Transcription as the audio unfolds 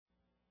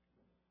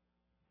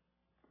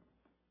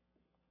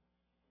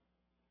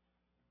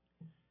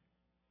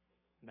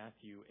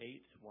Matthew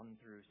 8,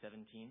 1 through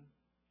 17.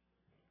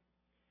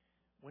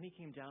 When he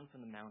came down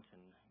from the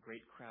mountain,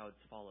 great crowds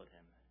followed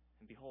him.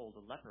 And behold,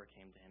 a leper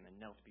came to him and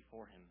knelt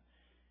before him,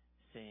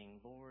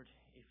 saying, Lord,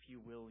 if you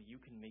will, you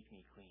can make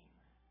me clean.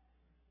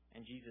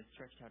 And Jesus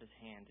stretched out his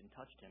hand and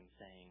touched him,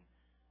 saying,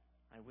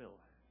 I will,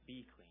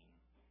 be clean.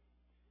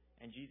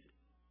 And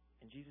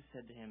Jesus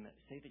said to him,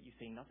 say that you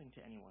say nothing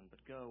to anyone,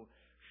 but go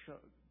show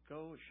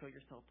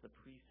yourself to the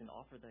priest and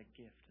offer that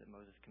gift that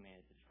Moses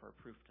commanded for a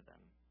proof to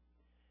them.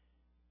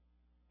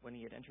 When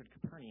he had entered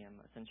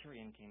Capernaum, a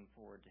centurion came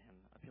forward to him,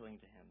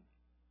 appealing to him,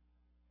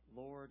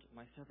 Lord,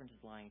 my servant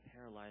is lying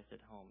paralyzed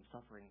at home,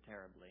 suffering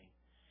terribly.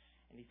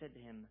 And he said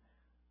to him,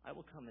 I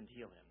will come and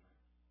heal him.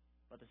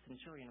 But the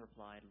centurion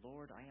replied,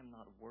 Lord, I am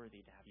not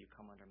worthy to have you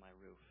come under my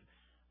roof,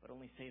 but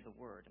only say the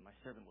word, and my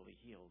servant will be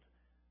healed.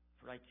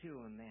 For I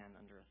too am a man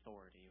under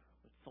authority,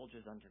 with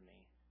soldiers under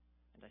me.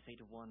 And I say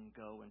to one,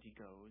 go, and he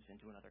goes, and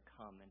to another,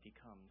 come, and he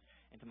comes,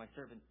 and to my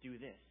servant, do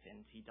this,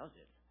 and he does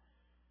it.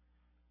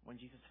 When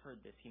Jesus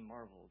heard this, he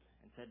marveled,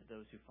 and said to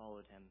those who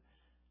followed him,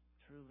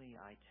 Truly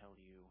I tell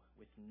you,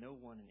 with no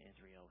one in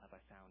Israel have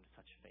I found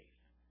such faith.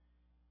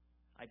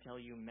 I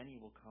tell you, many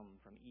will come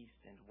from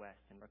east and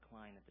west and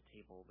recline at the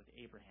table with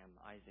Abraham,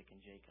 Isaac, and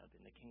Jacob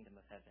in the kingdom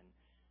of heaven,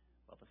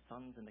 while the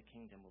sons in the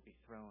kingdom will be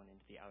thrown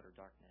into the outer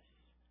darkness.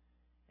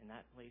 In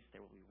that place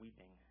there will be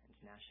weeping and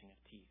gnashing of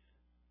teeth.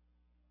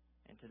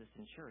 And to the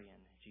centurion,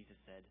 Jesus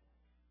said,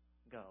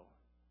 Go,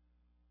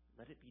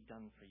 let it be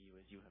done for you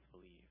as you have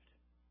believed.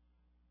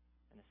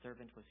 And the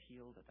servant was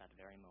healed at that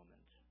very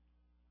moment.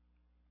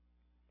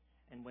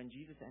 And when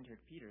Jesus entered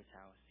Peter's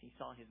house, he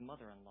saw his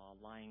mother-in-law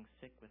lying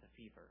sick with a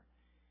fever.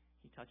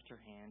 He touched her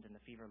hand, and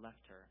the fever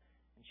left her,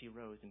 and she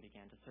rose and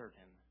began to serve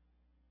him.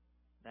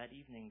 That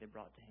evening they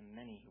brought to him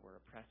many who were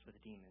oppressed with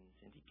demons,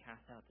 and he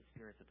cast out the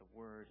spirits at the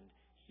word and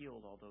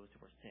healed all those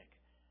who were sick.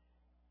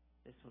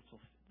 This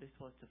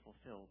was to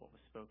fulfill what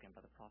was spoken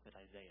by the prophet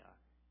Isaiah.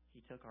 He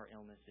took our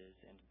illnesses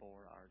and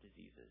bore our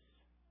diseases.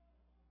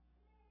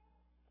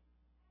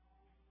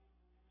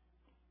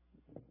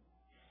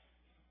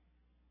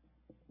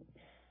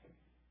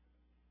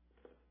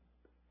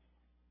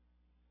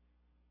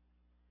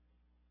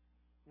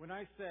 When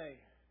I say,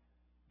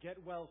 get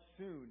well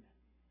soon,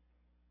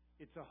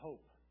 it's a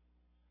hope.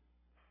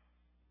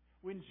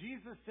 When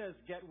Jesus says,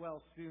 get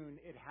well soon,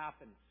 it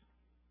happens.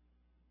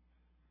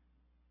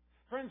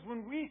 Friends,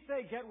 when we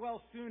say, get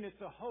well soon,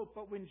 it's a hope.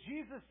 But when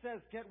Jesus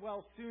says, get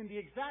well soon, the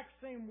exact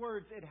same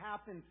words, it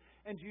happens.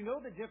 And do you know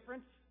the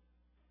difference?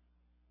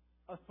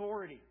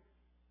 Authority.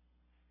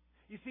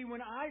 You see,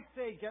 when I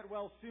say, get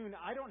well soon,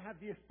 I don't have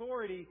the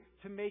authority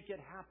to make it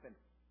happen.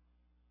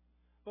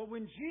 But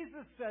when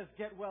Jesus says,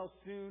 get well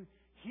soon,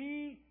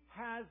 He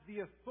has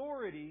the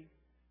authority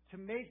to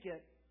make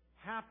it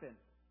happen.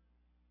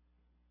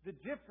 The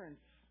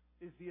difference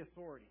is the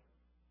authority.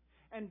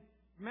 And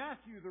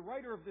Matthew, the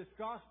writer of this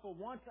gospel,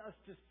 wants us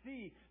to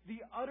see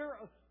the utter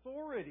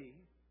authority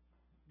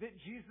that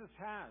Jesus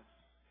has.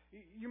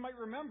 You might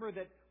remember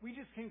that we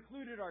just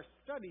concluded our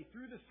study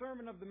through the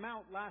Sermon of the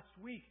Mount last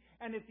week.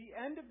 And at the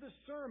end of the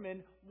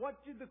sermon,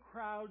 what did the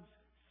crowds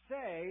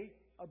say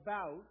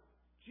about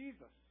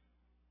Jesus?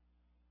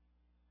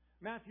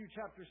 Matthew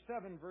chapter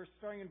 7,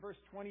 starting in verse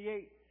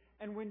 28.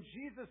 And when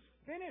Jesus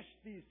finished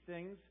these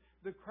things,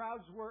 the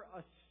crowds were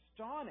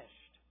astonished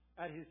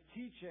at His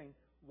teaching.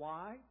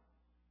 Why?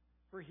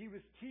 For He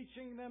was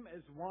teaching them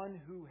as one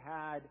who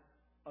had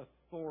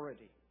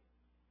authority,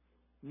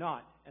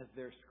 not as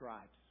their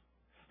scribes.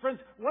 Friends,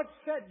 what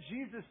set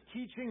Jesus'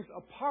 teachings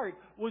apart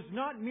was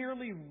not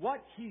merely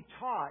what He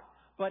taught,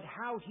 but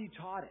how He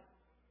taught it.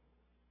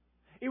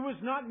 It was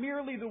not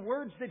merely the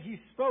words that He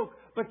spoke,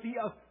 but the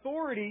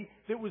authority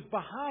that was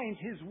behind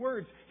His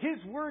words. His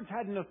words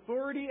had an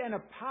authority and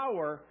a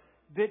power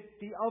that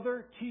the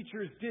other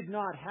teachers did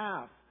not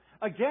have.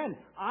 Again,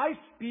 I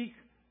speak,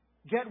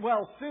 get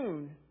well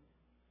soon,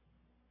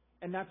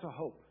 and that's a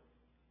hope.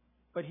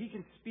 But He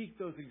can speak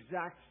those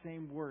exact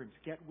same words,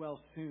 get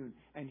well soon,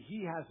 and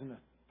He has an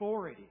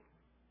authority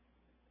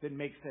that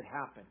makes it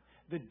happen.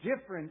 The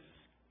difference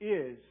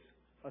is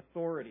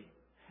authority.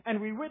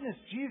 And we witness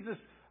Jesus'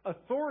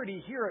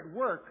 authority here at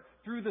work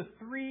through the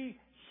three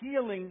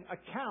healing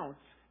accounts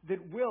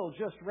that Will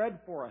just read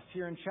for us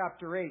here in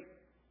chapter 8.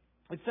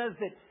 It says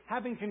that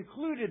having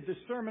concluded the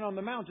Sermon on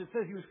the Mount, it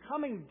says He was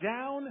coming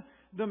down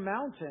the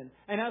mountain,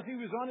 and as He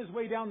was on His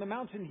way down the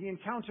mountain, He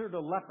encountered a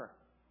leper.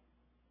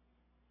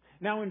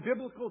 Now, in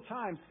biblical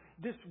times,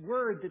 this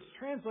word that's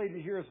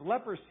translated here as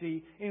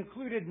leprosy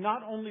included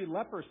not only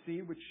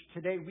leprosy, which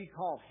today we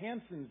call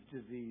Hansen's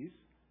disease,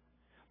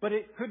 but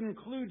it could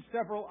include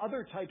several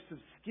other types of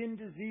skin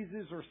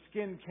diseases or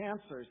skin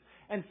cancers.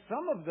 And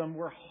some of them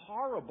were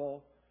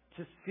horrible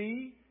to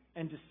see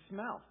and to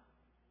smell.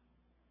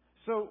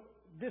 So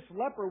this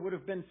leper would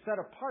have been set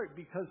apart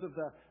because of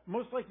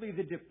most likely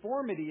the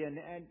deformity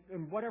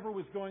and whatever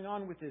was going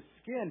on with his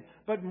skin.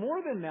 But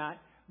more than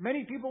that,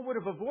 many people would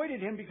have avoided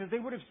him because they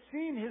would have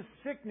seen his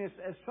sickness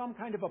as some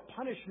kind of a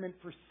punishment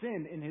for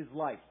sin in his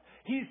life.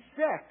 He's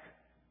sick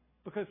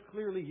because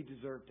clearly he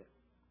deserved it.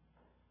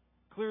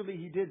 Clearly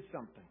he did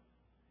something.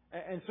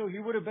 And so he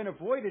would have been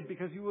avoided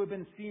because he would have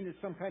been seen as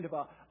some kind of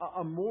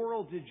a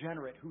moral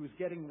degenerate who was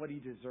getting what he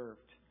deserved.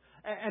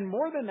 And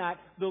more than that,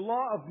 the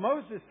law of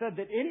Moses said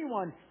that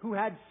anyone who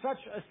had such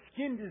a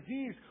skin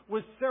disease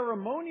was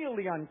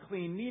ceremonially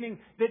unclean, meaning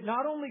that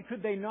not only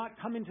could they not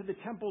come into the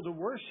temple to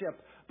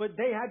worship, but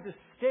they had to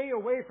stay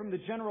away from the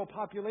general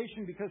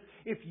population, because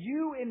if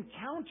you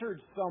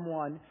encountered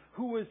someone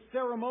who was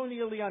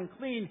ceremonially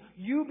unclean,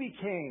 you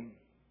became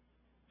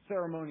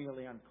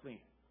ceremonially unclean.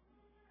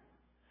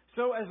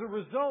 So as a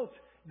result,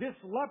 this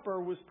leper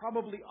was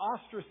probably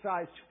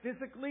ostracized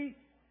physically,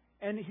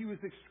 and he was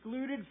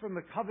excluded from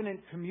the covenant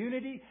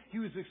community. He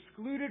was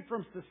excluded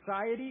from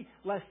society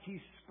lest he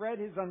spread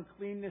his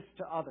uncleanness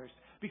to others.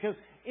 Because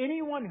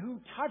anyone who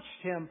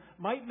touched him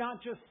might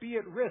not just be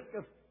at risk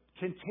of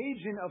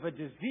contagion of a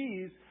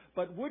disease,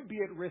 but would be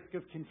at risk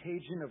of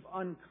contagion of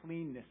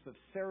uncleanness, of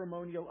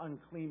ceremonial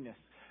uncleanness.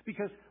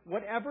 Because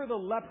whatever the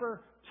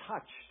leper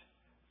touched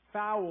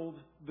fouled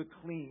the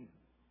clean.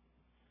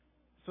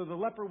 So the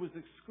leper was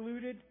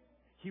excluded,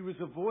 he was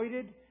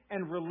avoided,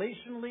 and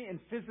relationally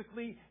and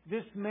physically,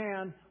 this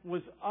man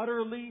was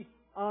utterly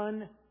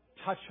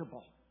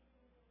untouchable.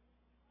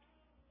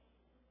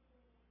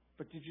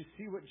 But did you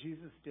see what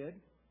Jesus did?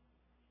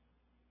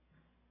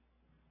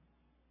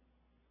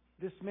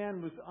 This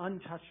man was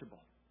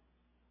untouchable.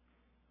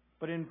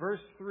 But in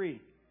verse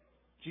 3,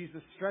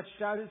 Jesus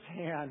stretched out his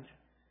hand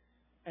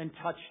and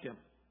touched him.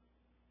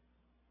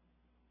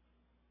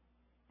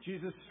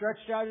 Jesus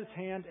stretched out his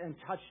hand and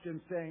touched him,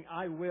 saying,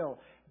 I will.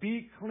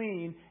 Be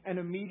clean. And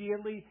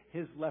immediately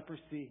his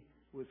leprosy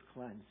was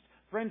cleansed.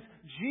 Friends,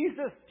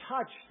 Jesus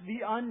touched the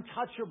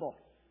untouchable.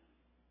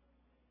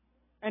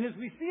 And as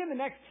we see in the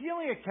next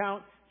healing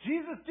account,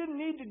 Jesus didn't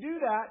need to do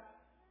that.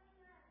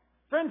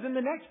 Friends, in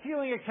the next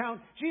healing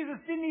account,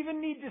 Jesus didn't even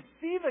need to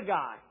see the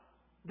guy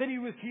that he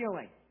was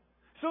healing.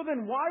 So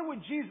then why would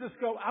Jesus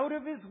go out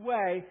of his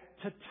way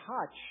to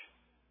touch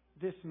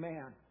this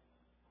man?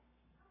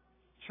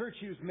 Church,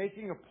 he was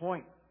making a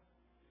point.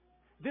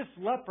 This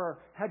leper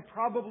had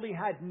probably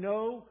had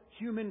no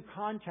human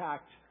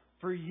contact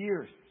for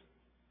years.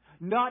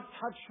 Not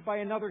touched by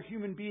another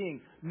human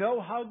being.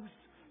 No hugs,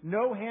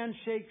 no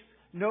handshakes,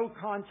 no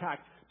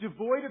contact.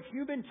 Devoid of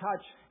human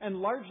touch and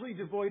largely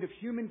devoid of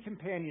human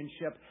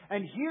companionship.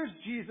 And here's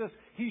Jesus.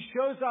 He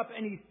shows up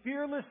and he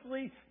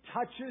fearlessly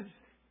touches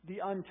the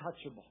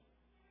untouchable.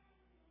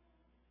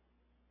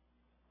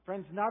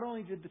 Friends, not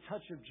only did the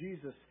touch of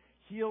Jesus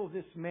heal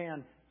this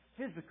man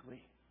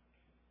physically,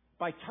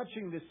 by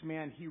touching this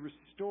man, he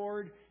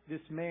restored this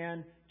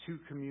man to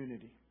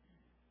community.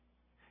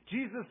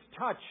 Jesus'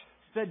 touch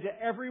said to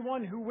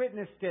everyone who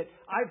witnessed it,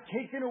 I've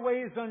taken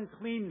away his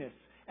uncleanness,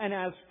 and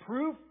as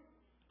proof,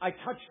 I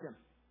touched him.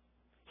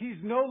 He's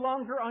no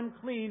longer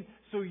unclean,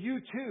 so you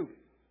too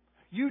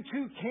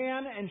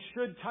can and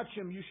should touch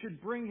him. You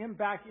should bring him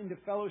back into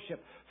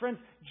fellowship. Friends,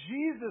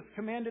 Jesus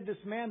commanded this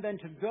man then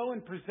to go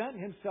and present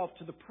himself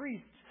to the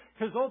priests,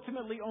 because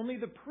ultimately only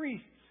the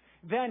priests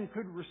then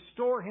could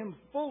restore him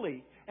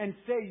fully and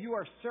say, you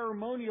are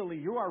ceremonially,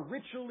 you are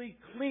ritually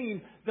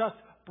clean, thus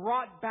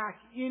brought back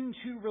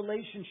into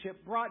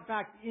relationship, brought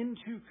back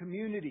into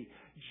community.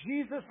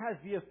 Jesus has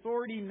the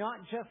authority not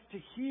just to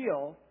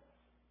heal,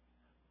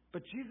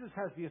 but Jesus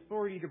has the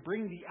authority to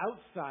bring the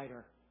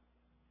outsider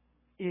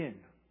in.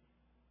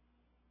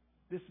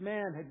 This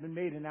man had been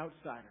made an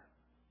outsider.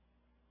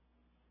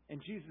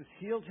 And Jesus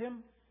healed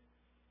him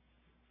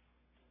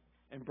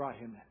and brought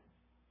him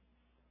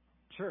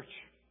in. Church,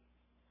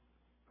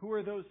 who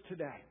are those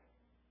today?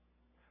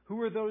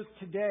 Who are those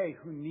today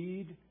who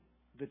need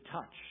the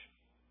touch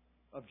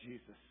of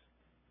Jesus?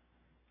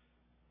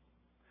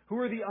 Who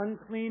are the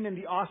unclean and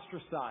the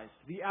ostracized,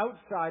 the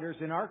outsiders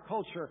in our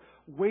culture,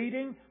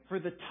 waiting for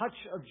the touch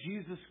of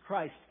Jesus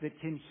Christ that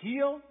can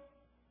heal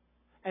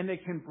and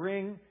that can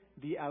bring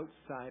the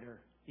outsider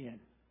in?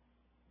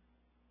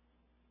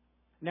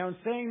 Now, in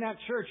saying that,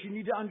 church, you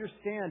need to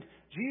understand,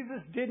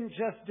 Jesus didn't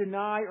just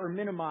deny or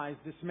minimize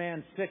this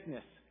man's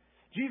sickness.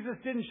 Jesus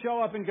didn't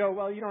show up and go,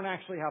 well, you don't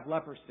actually have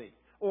leprosy.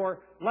 Or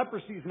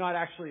leprosy is not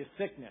actually a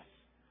sickness.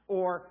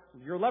 Or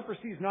your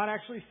leprosy is not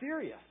actually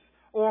serious.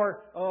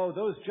 Or, oh,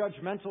 those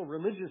judgmental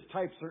religious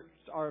types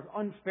are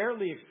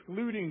unfairly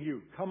excluding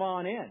you. Come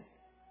on in.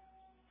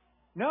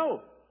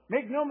 No.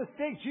 Make no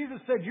mistake. Jesus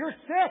said, you're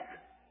sick.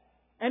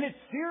 And it's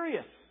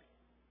serious.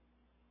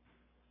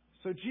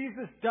 So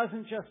Jesus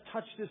doesn't just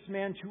touch this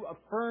man to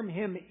affirm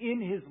him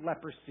in his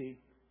leprosy.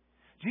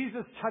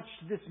 Jesus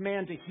touched this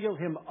man to heal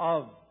him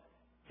of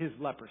his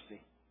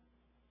leprosy.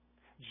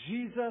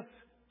 Jesus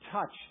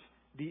touched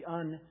the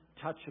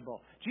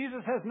untouchable.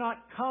 Jesus has not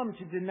come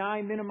to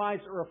deny, minimize,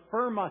 or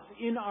affirm us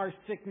in our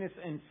sickness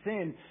and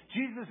sin.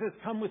 Jesus has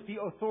come with the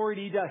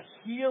authority to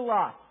heal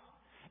us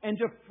and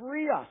to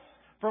free us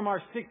from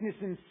our sickness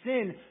and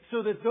sin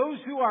so that those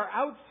who are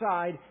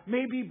outside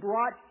may be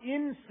brought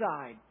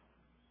inside.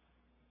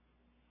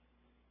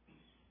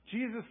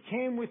 Jesus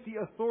came with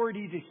the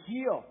authority to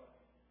heal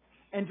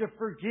and to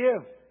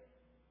forgive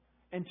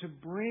and to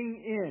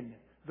bring in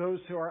those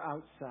who are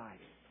outside.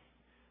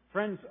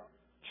 Friends,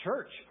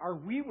 church, are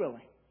we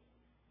willing?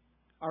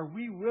 Are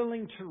we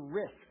willing to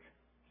risk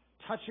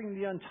touching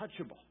the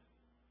untouchable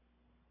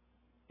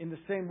in the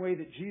same way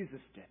that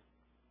Jesus did?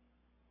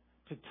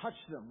 To touch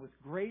them with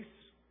grace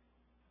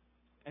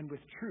and with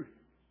truth,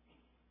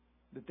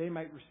 that they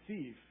might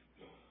receive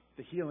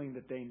the healing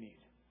that they need.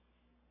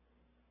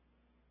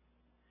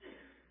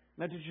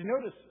 Now, did you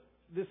notice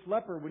this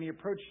leper, when he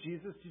approached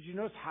Jesus, did you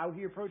notice how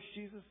he approached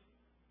Jesus?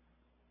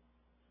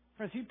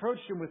 Friends, he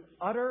approached him with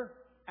utter,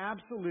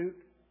 absolute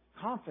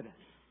confidence.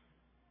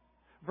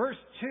 Verse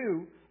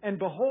 2, and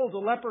behold, a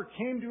leper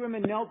came to him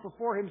and knelt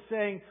before him,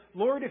 saying,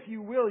 Lord, if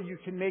you will, you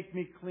can make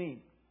me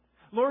clean.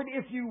 Lord,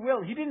 if you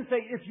will. He didn't say,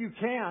 if you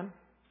can.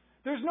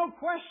 There's no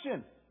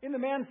question in the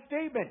man's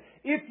statement.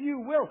 If you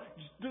will.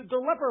 The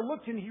leper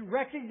looked and he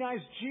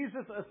recognized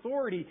Jesus'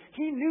 authority.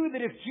 He knew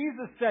that if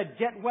Jesus said,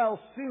 get well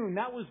soon,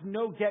 that was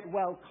no get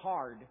well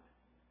card.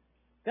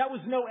 That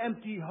was no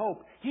empty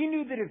hope. He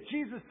knew that if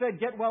Jesus said,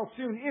 get well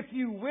soon, if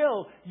you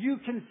will, you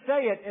can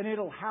say it and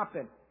it'll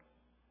happen.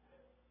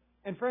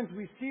 And friends,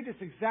 we see this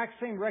exact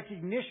same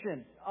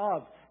recognition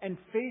of and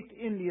faith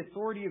in the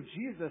authority of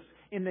Jesus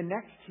in the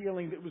next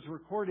healing that was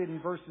recorded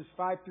in verses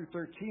 5 through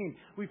 13.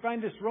 We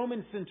find this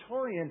Roman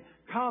centurion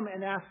come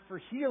and ask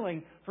for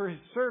healing for his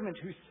servant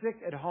who's sick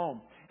at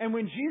home. And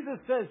when Jesus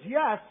says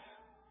yes,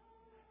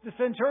 the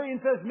centurion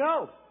says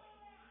no.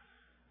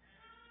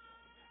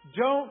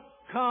 Don't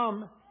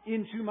come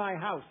into my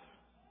house.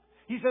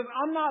 He says,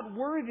 I'm not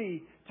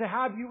worthy to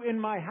have you in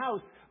my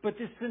house. But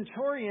this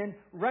centurion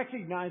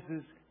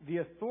recognizes the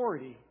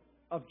authority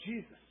of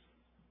Jesus.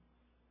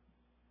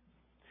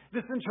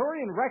 The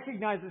centurion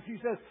recognizes, he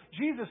says,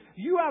 Jesus,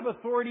 you have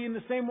authority in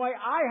the same way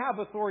I have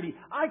authority.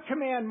 I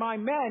command my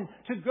men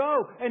to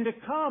go and to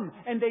come,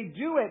 and they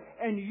do it,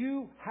 and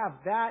you have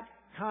that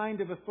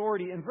kind of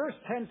authority. And verse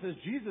 10 says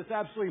Jesus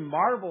absolutely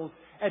marvels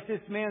at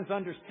this man's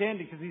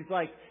understanding because he's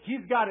like,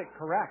 he's got it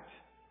correct.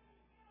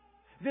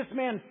 This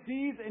man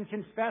sees and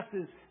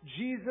confesses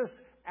Jesus'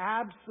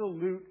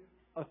 absolute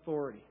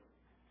authority.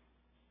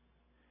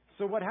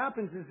 So what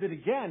happens is that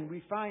again,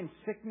 we find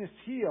sickness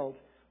healed,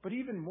 but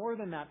even more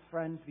than that,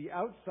 friends, the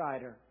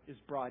outsider is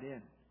brought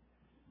in.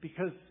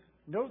 Because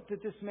note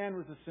that this man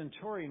was a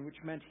centurion, which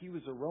meant he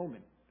was a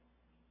Roman.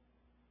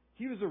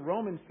 He was a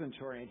Roman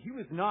centurion. He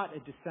was not a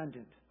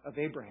descendant of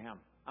Abraham,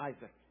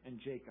 Isaac, and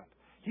Jacob.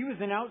 He was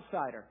an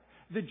outsider.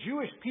 The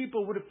Jewish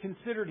people would have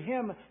considered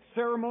him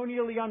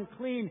ceremonially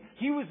unclean.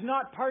 He was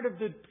not part of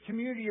the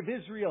community of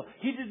Israel.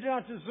 He did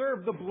not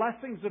deserve the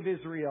blessings of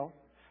Israel.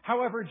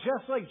 However,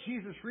 just like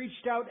Jesus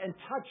reached out and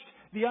touched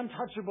the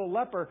untouchable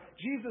leper,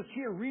 Jesus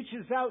here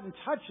reaches out and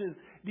touches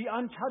the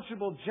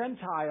untouchable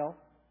Gentile.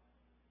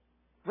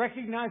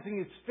 Recognizing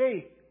his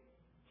faith,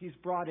 he's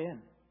brought in.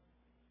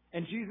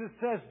 And Jesus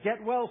says,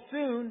 get well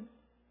soon.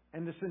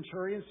 And the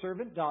centurion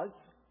servant does.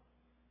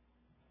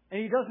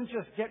 And he doesn't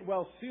just get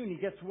well soon, he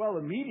gets well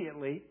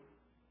immediately.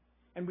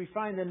 And we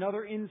find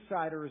another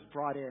insider is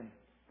brought in.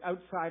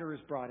 Outsider is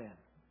brought in.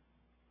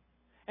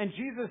 And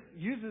Jesus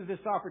uses this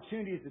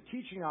opportunity as a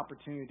teaching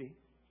opportunity.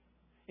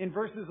 In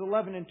verses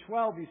 11 and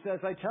 12, he says,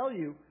 I tell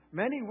you,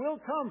 many will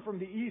come from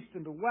the east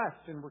and the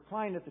west and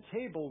recline at the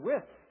table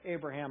with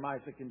Abraham,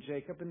 Isaac, and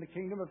Jacob in the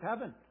kingdom of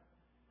heaven,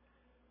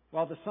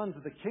 while the sons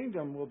of the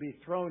kingdom will be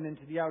thrown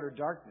into the outer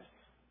darkness.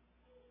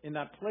 In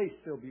that place,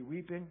 there'll be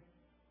weeping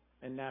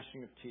and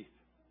gnashing of teeth.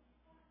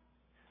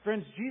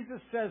 Friends,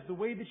 Jesus says the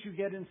way that you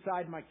get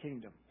inside my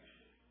kingdom,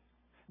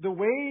 the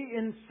way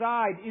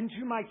inside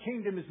into my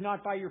kingdom is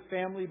not by your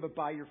family, but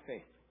by your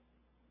faith.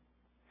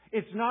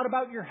 It's not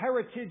about your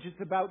heritage,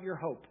 it's about your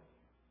hope.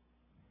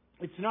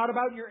 It's not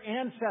about your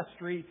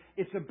ancestry,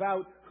 it's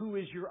about who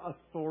is your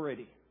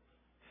authority.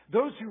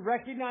 Those who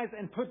recognize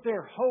and put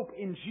their hope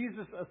in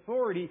Jesus'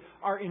 authority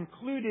are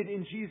included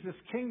in Jesus'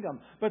 kingdom.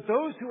 But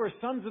those who are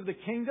sons of the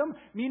kingdom,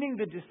 meaning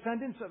the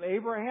descendants of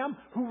Abraham,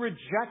 who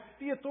reject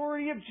the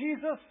authority of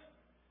Jesus,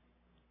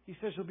 he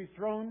says you'll be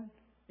thrown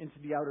into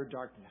the outer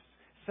darkness.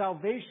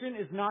 Salvation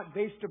is not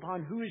based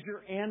upon who is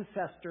your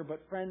ancestor,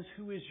 but friends,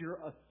 who is your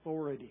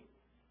authority?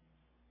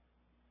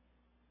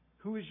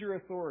 Who is your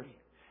authority?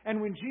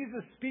 And when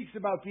Jesus speaks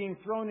about being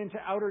thrown into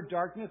outer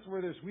darkness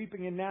where there's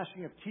weeping and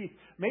gnashing of teeth,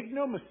 make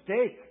no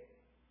mistake,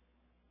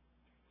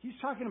 he's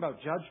talking about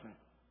judgment.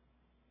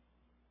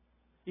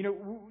 You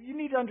know, you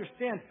need to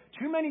understand,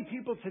 too many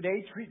people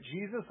today treat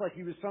Jesus like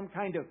he was some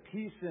kind of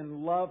peace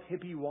and love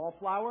hippie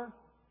wallflower.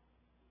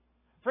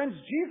 Friends,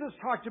 Jesus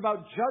talked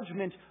about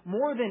judgment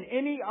more than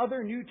any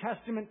other New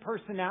Testament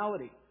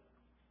personality.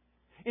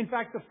 In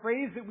fact, the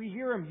phrase that we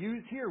hear him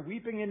use here,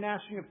 weeping and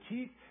gnashing of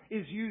teeth,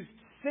 is used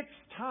 6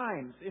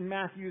 times in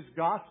Matthew's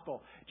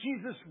Gospel.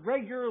 Jesus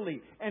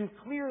regularly and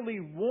clearly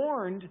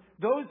warned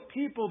those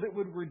people that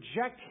would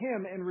reject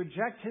him and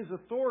reject his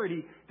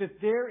authority that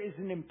there is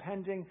an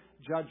impending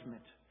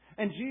judgment.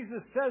 And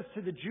Jesus says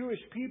to the Jewish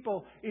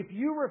people, if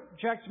you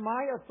reject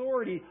my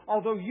authority,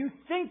 although you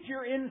think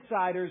you're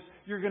insiders,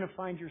 you're going to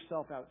find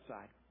yourself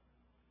outside.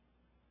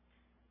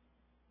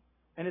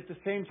 And at the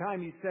same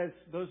time, he says,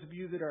 those of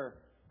you that are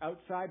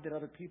outside, that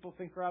other people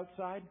think are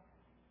outside,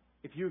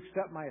 If you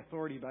accept my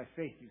authority by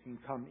faith, you can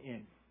come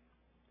in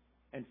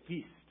and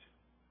feast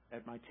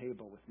at my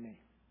table with me.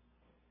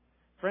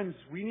 Friends,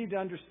 we need to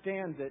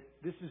understand that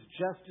this is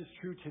just as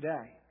true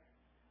today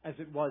as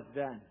it was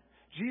then.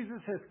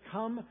 Jesus has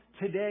come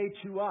today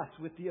to us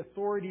with the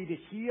authority to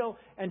heal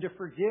and to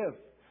forgive.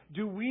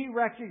 Do we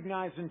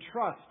recognize and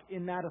trust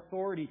in that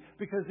authority?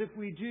 Because if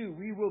we do,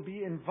 we will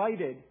be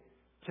invited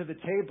to the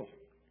table,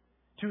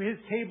 to His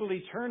table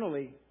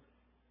eternally,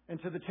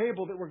 and to the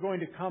table that we're going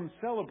to come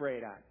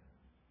celebrate at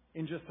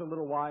in just a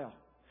little while.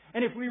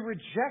 And if we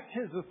reject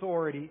His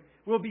authority,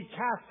 we'll be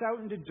cast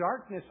out into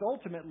darkness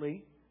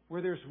ultimately,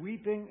 where there's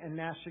weeping and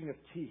gnashing of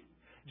teeth.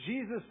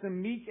 Jesus, the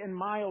meek and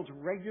mild,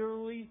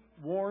 regularly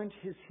warned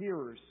His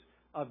hearers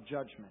of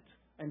judgment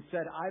and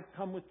said, I've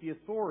come with the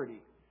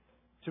authority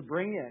to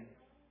bring in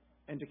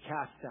and to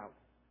cast out.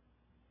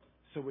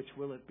 So which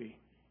will it be?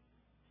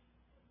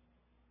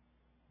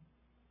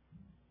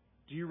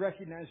 Do you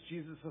recognize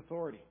Jesus'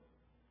 authority?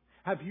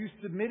 Have you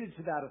submitted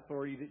to that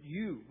authority that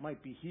you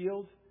might be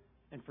healed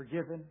and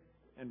forgiven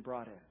and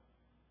brought in?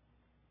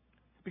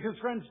 Because,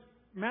 friends,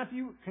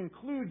 Matthew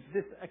concludes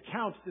this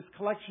account, this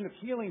collection of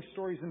healing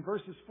stories in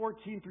verses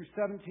 14 through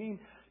 17,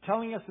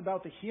 telling us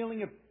about the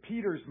healing of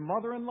Peter's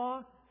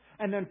mother-in-law,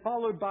 and then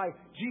followed by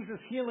Jesus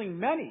healing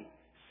many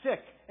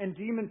sick and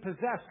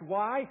demon-possessed.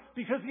 Why?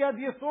 Because He had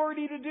the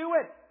authority to do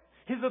it.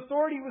 His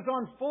authority was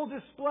on full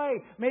display.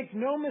 Make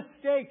no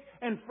mistake.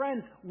 And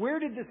friends, where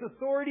did this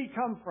authority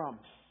come from?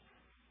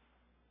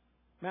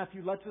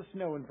 Matthew lets us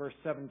know in verse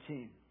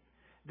 17.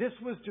 This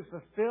was to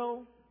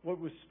fulfill what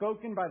was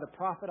spoken by the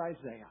prophet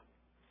Isaiah.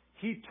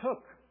 He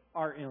took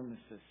our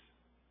illnesses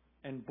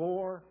and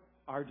bore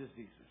our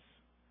diseases.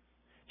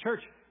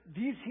 Church,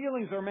 these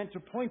healings are meant to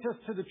point us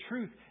to the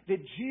truth that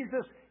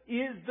Jesus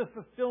is the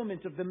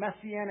fulfillment of the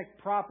messianic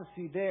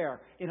prophecy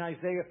there in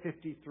Isaiah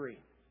 53.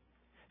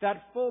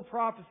 That full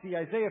prophecy,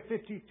 Isaiah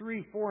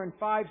 53, 4 and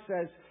 5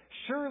 says,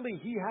 surely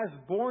He has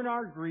borne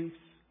our griefs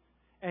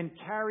and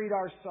carried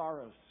our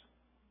sorrows.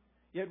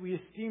 Yet we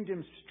esteemed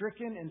Him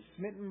stricken and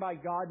smitten by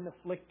God and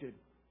afflicted.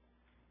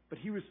 But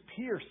He was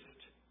pierced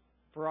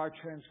for our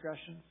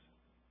transgressions.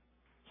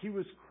 He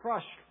was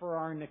crushed for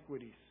our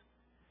iniquities.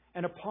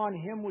 And upon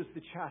Him was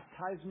the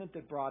chastisement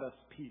that brought us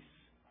peace.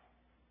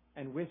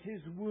 And with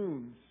His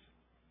wounds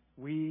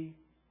we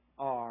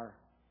are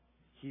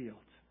healed.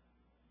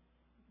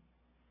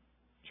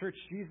 Church,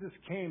 Jesus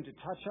came to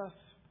touch us,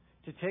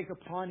 to take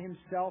upon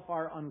Himself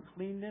our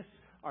uncleanness,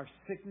 our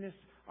sickness,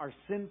 our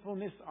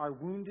sinfulness, our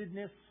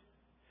woundedness.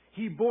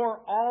 He bore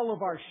all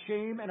of our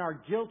shame and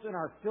our guilt and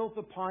our filth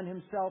upon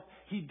Himself.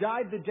 He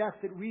died the death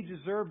that we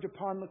deserved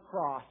upon the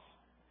cross.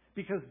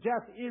 Because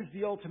death is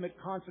the ultimate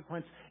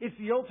consequence. It's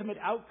the ultimate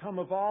outcome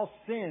of all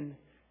sin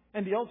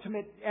and the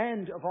ultimate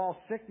end of all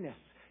sickness.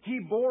 He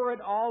bore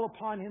it all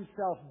upon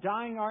Himself,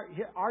 dying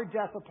our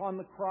death upon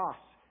the cross.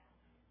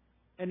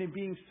 And in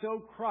being so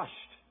crushed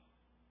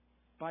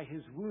by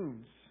His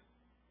wounds,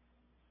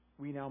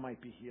 we now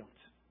might be healed.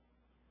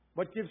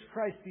 What gives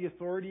Christ the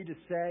authority to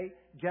say,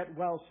 get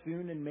well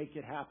soon and make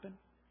it happen?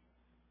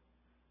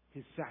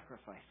 His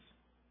sacrifice.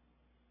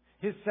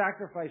 His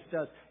sacrifice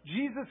does.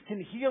 Jesus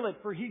can heal it,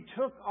 for He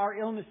took our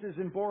illnesses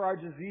and bore our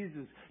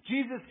diseases.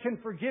 Jesus can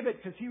forgive it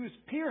because He was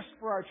pierced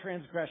for our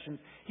transgressions.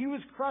 He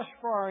was crushed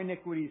for our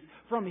iniquities.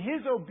 From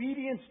His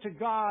obedience to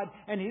God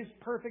and His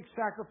perfect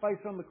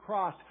sacrifice on the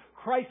cross,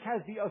 Christ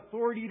has the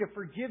authority to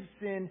forgive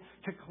sin,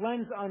 to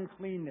cleanse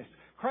uncleanness.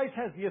 Christ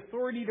has the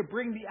authority to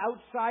bring the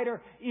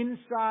outsider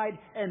inside,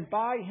 and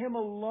by Him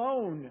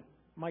alone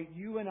might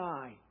you and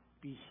I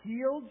be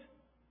healed.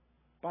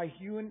 By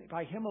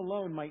Him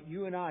alone might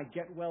you and I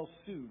get well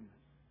soon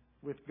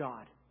with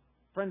God.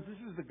 Friends, this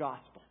is the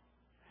gospel.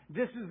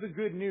 This is the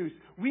good news.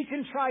 We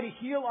can try to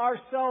heal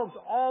ourselves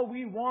all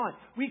we want.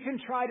 We can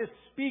try to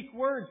speak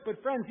words,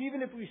 but friends,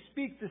 even if we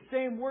speak the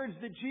same words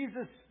that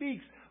Jesus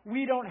speaks,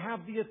 we don't have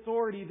the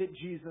authority that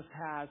Jesus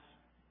has.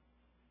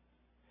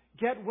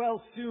 Get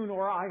well soon,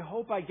 or I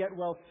hope I get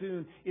well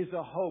soon, is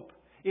a hope.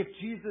 If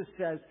Jesus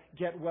says,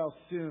 get well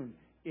soon,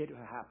 it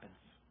happens.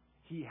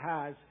 He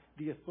has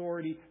the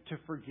authority to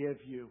forgive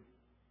you,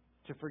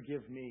 to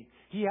forgive me.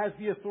 He has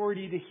the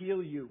authority to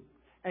heal you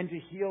and to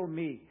heal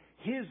me.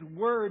 His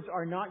words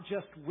are not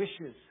just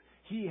wishes.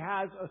 He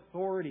has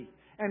authority.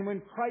 And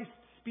when Christ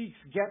speaks,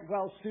 get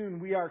well soon,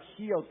 we are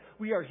healed.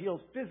 We are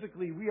healed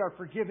physically. We are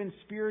forgiven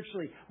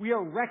spiritually. We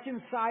are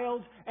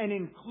reconciled and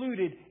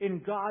included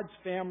in God's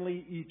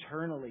family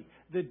eternally.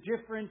 The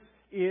difference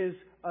is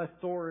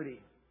authority.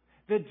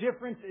 The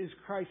difference is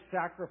Christ's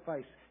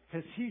sacrifice,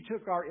 because He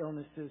took our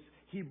illnesses,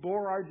 He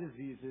bore our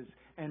diseases,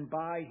 and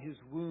by His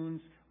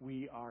wounds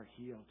we are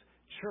healed.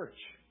 Church,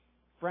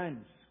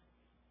 friends,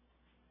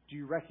 do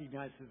you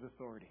recognize His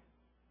authority?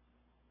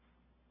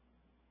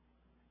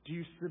 Do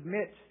you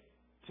submit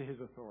to His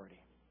authority?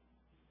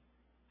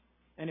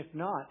 And if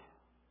not,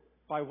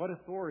 by what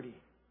authority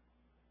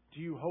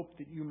do you hope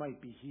that you might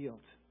be healed?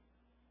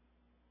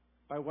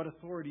 By what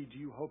authority do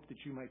you hope that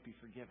you might be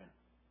forgiven?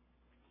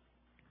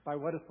 By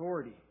what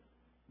authority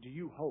do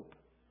you hope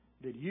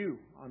that you,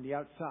 on the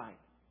outside,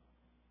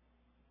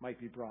 might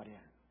be brought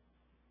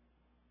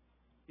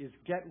in. Is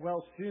get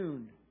well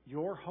soon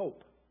your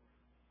hope?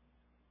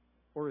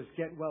 Or is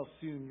get well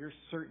soon your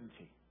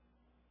certainty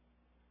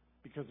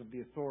because of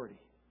the authority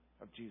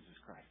of Jesus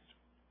Christ?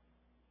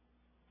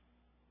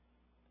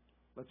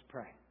 Let's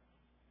pray.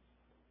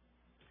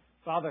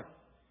 Father,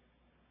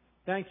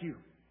 thank you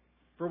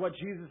for what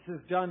Jesus has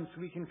done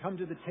so we can come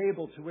to the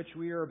table to which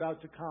we are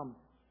about to come.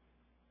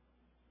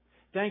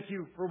 Thank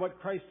you for what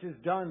Christ has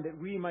done that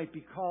we might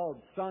be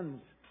called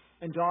sons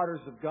and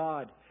daughters of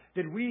God.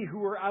 That we who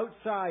were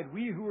outside,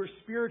 we who were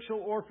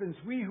spiritual orphans,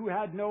 we who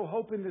had no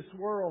hope in this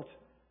world,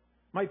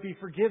 might be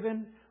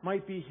forgiven,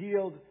 might be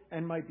healed,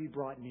 and might be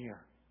brought near.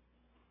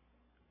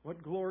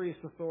 What glorious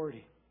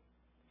authority.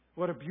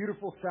 What a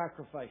beautiful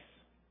sacrifice.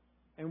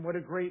 And what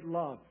a great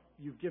love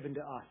you've given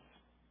to us.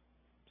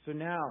 So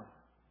now,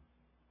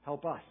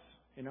 help us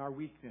in our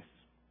weakness.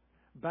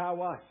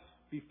 Bow us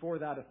before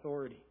that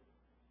authority.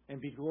 And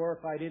be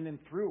glorified in and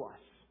through us,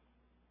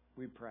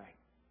 we pray.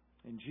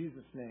 In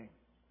Jesus' name,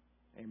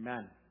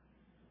 amen.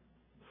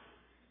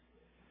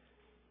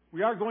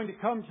 We are going to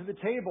come to the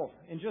table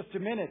in just a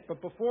minute,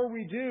 but before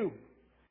we do,